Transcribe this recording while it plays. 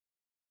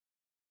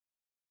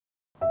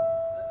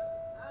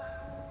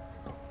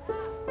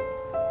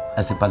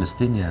As a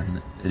Palestinian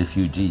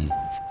refugee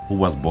who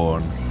was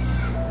born,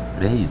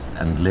 raised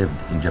and lived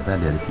in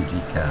Jabalia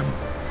refugee camp,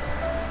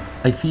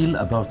 I feel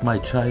about my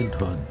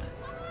childhood,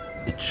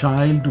 a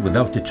child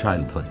without a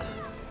childhood.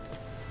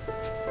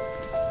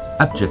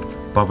 Abject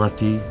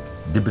poverty,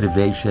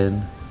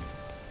 deprivation,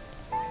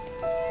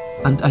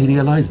 and I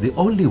realized the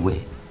only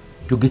way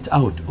to get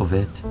out of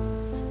it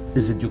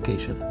is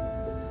education.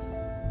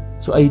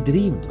 So I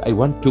dreamed I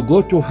want to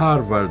go to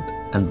Harvard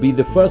and be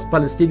the first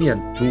Palestinian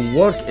to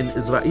work in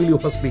Israeli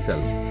hospital.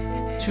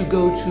 To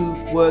go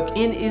to work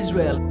in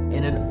Israel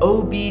in an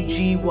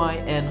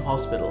OBGYN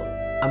hospital,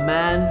 a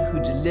man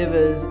who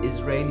delivers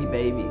Israeli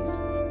babies.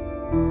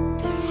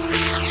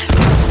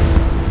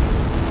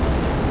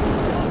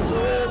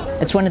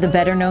 It's one of the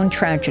better-known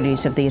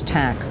tragedies of the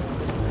attack,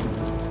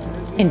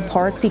 in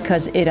part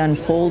because it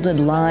unfolded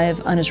live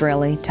on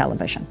Israeli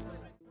television.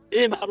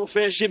 אם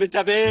הרופא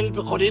שמטפל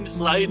בחולים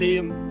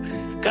ישראלים,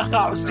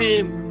 ככה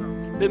עושים,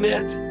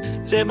 באמת,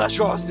 זה מה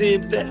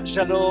שעושים, זה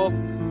שלום.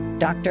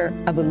 Dr.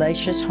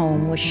 Abulesh's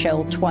home was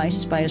shelled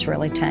twice by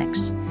Israeli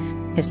tanks.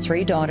 His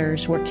 3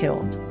 daughters were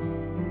killed.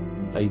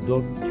 I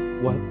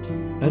don't want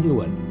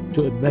anyone to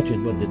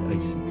imagine what did I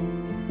see.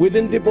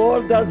 Within the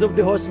borders of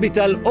the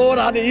hospital, all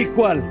are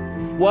equal.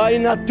 Why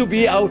not to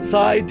be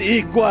outside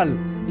equal?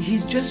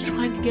 He's just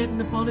trying to get an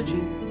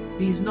apology.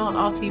 He's not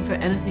asking for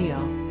anything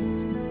else.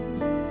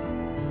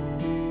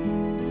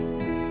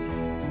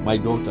 My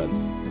daughters,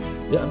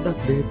 they are not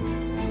dead.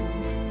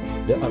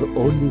 They are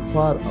only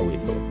far away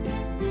from me.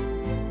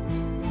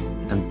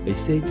 And I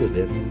say to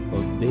them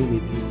on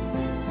daily basis,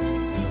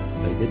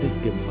 I didn't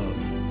give up.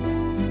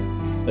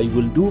 I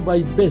will do my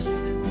best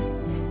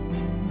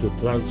to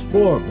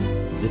transform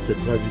this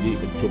tragedy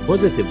into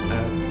positive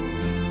act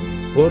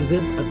for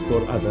them and for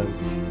others,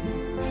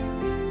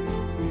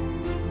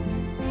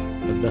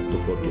 and not to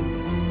forget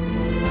them.